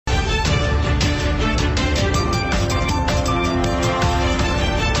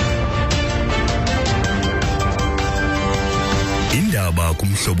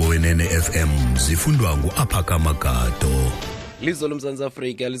umhlobo wenene FM zifundwa nguAphaka Magado. Lizo loMzantsi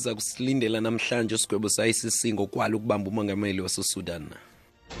Afrika liza kusilindela namhlanje isigwebo sa-ICC ngokwala ukubamba umongameli wase Sudan.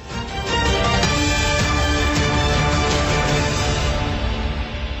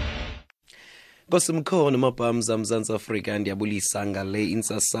 Kosimkhono mabhamza Mzantsi Afrika ndiyabulisa ngale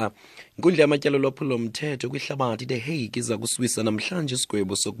intsasa. Inkundla yamatyala lwaphulo mthetho kwihlabathi The Hague iza kuswisa namhlanje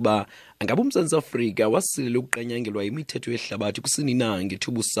isigwebo sokuba angabe uMzantsi Afrika wasilela ukuqanyangelwa imithetho yehlabathi kusini na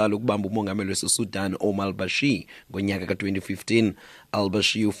ngethuba usalo ukubamba umongameli waseSudan Omar al-Bashir ngonyaka ka-2015.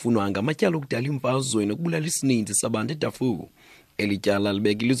 Al-Bashir ufunwa ngamatyala okudala imfazwe nokubulala isininzi sabantu eDarfur. Eli tyala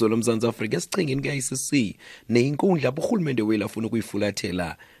libeka ilizwe loMzantsi Afrika esichengeni ka-ICC neyinkundla apho urhulumente weli afuna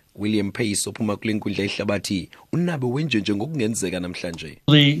ukuyifulathela. William Pace ophuma kule nkundla yehlabathi unabe wenje ngokungenzeka namhlanje.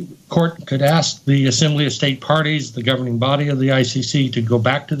 The court could ask the Assembly of State Parties, the governing body of the ICC, to go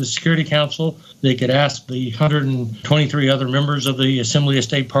back to the Security Council. They could ask the 123 other members of the Assembly of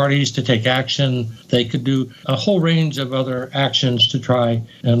State Parties to take action. They could do a whole range of other actions to try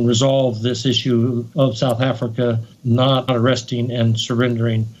and resolve this issue of South Africa not arresting and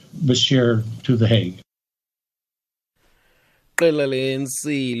surrendering Bashir to The Hague. Iqela le-ANC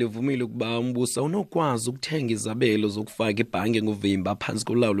livumile ukuba umbuso unokwazi ukuthenga izabelo zokufaka ibhange ngovimba phansi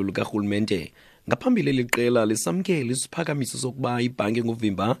kolawulo lukarhulumente. Ngaphambili eli qela lisamkela isiphakamiso sokuba ibhange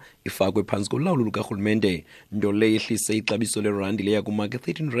ngovimba ifakwe phansi kolawulo lukarhulumente, nto leyo ehlise ixabiso lerandi leya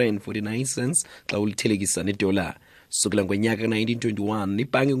kuma-13.49 xa ulithelekisa nedola. Sukela ngonyaka ka-1921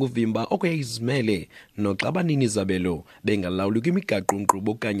 ibhange ngovimba okwayizimele noxa abanini izabelo bengalawuli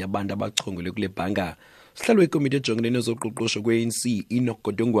kwimigaqo-nkqubo okanye abantu abachongele kule bhanga. Sihlalo ikomiti ejongene nezoqoqosho kwe-ANC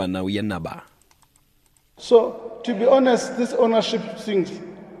inokgodongwana uyanaba. So, to be honest, this ownership thing,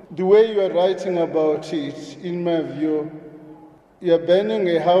 the way you are writing about it, in my view, you are burning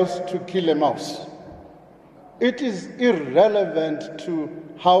a house to kill a mouse. It is irrelevant to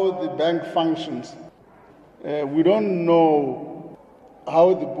how the bank functions. We don't know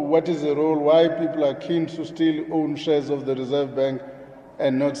what is the role, why people are keen to still own shares of the Reserve Bank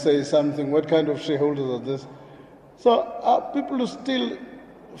and not say something. What kind of shareholders are this? So people still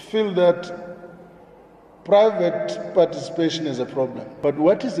feel that private participation is a problem. But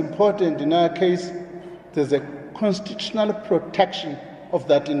what is important in our case, there's a constitutional protection of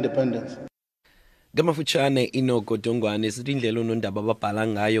that independence. Ngamafutshane inogodongwane esithi indlela onondaba ababhala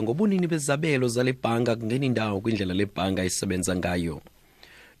ngayo ngobunini bezabelo zale bhanka kungena indawo kwindlela le bhanka isebenza ngayo.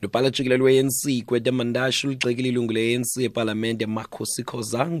 Nobhala jikelele we-ANC Gwede Mantashe uligxekile ilungu le-ANC epalamente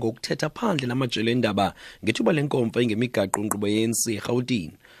Makhosikhoza ngokuthetha phandle namajelo endaba ngethuba lenkomfa ingemigaqo-nkqubo ye-ANC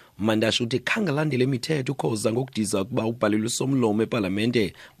eGauteng. Mantashe uthi khange alandele imithetho ukhoza ngokudiza ukuba ubhalelwe somlomo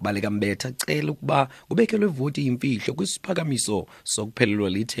epalamente baleka mbetha acela ukuba kubekelwe voti yimfihlo kwisiphakamiso sokuphelelwa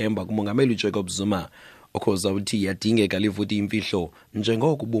lithemba kumongameli uJacob Zuma. Okhoza uthi yadingeka livoti yimfihlo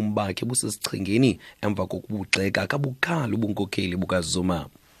njengoko ubomi bakhe busesichengeni emva kokubugxeka kabukhala ubunkokheli bukaZuma.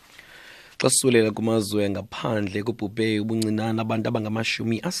 Xa sisulela kumazwe ngaphandle kubhubhe ubuncinane abantu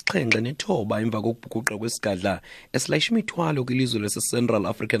abangama-79 emva kokubhukuqa kwesigadla esilayisha imithwalo kwilizwe lase-Central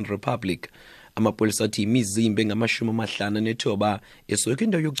African Republic. Amapolisa athi imizimba engama-59 eswekwe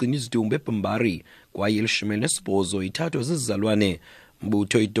indawo yokugcina izidumbu eBambari kwaye 18 ithathwa zizizalwane.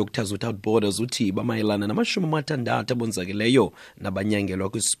 Mbutho i-Doctors Without Borders uthi bamayelana nama-60 abonzakeleyo nabanyangelwa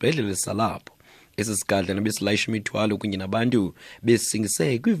kwisibhedlele salapho. Esi sigadla nabesilayisha imithwalo kunye nabantu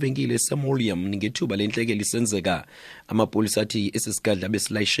besingise kwivenkile eSamolium ngethuba lentlekele isenzeka. Amapolisa athi esi sigadla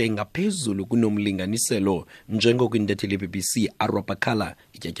besilayishe ngaphezulu kunomlinganiselo njengoko intatheli ye-BBC Arwapakala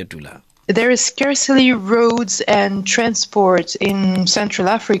ityatyadula. There is scarcely roads and transport in Central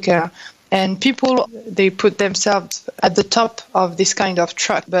Africa. And people, they put themselves at the top of this kind of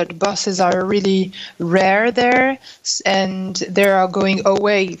truck, but buses are really rare there, and they are going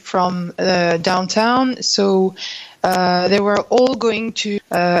away from downtown. So they were all going to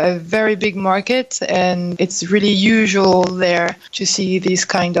a very big market, and it's really usual there to see this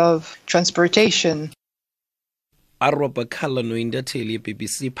kind of transportation. Arwapakala nointatheli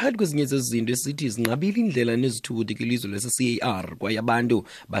ye-BBC phakathi kwezinye zezinto esithi zinqabile indlela nezithuthi kwilizwe lase-CAR kwaye abantu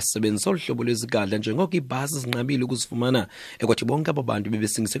basebenzisa olu hlobo lwezigadla njengoko iibhasi zinqabile ukuzifumana ekwathi bonke aba bantu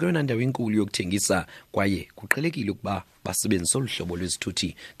bebesingisekwe yona ndawo enkulu yokuthengisa kwaye kuqhelekile ukuba basebenzisa olu hlobo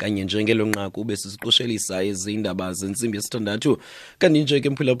lwezithuthi kanye njengelo nqaku besisiqoshelisa ezindaba zentsimbi yesithandathu kanti nje ke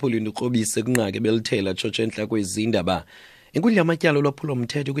mphulaphuli ndikrobise kunqake belithela tshotshe entla kwezindaba. inkundla yamatyala lwaphulo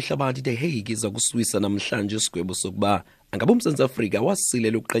mthetho kwihlabathi The Hague iza kuswisa namhlanje isigwebo sokuba angabe uMzantsi Afrika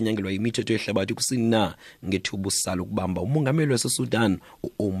wasilela ukuqanyangelwa imithetho yehlabathi kusini na ngethuba usala ukubamba umongameli waseSudan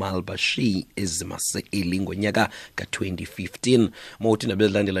u-Omar al-Bashir ezimase-eli ngonyaka ka-2015. Mawuthi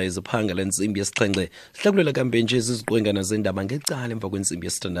nabezilandela iziphanga lentsimbi yesixhenxe sihlakulela kambe nje ziziqwengana zendaba ngecala emva kwentsimbi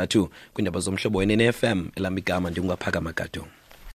yesithandathu kwindaba zomhlobo we-NFM elami igama ndinguAphaka Magato.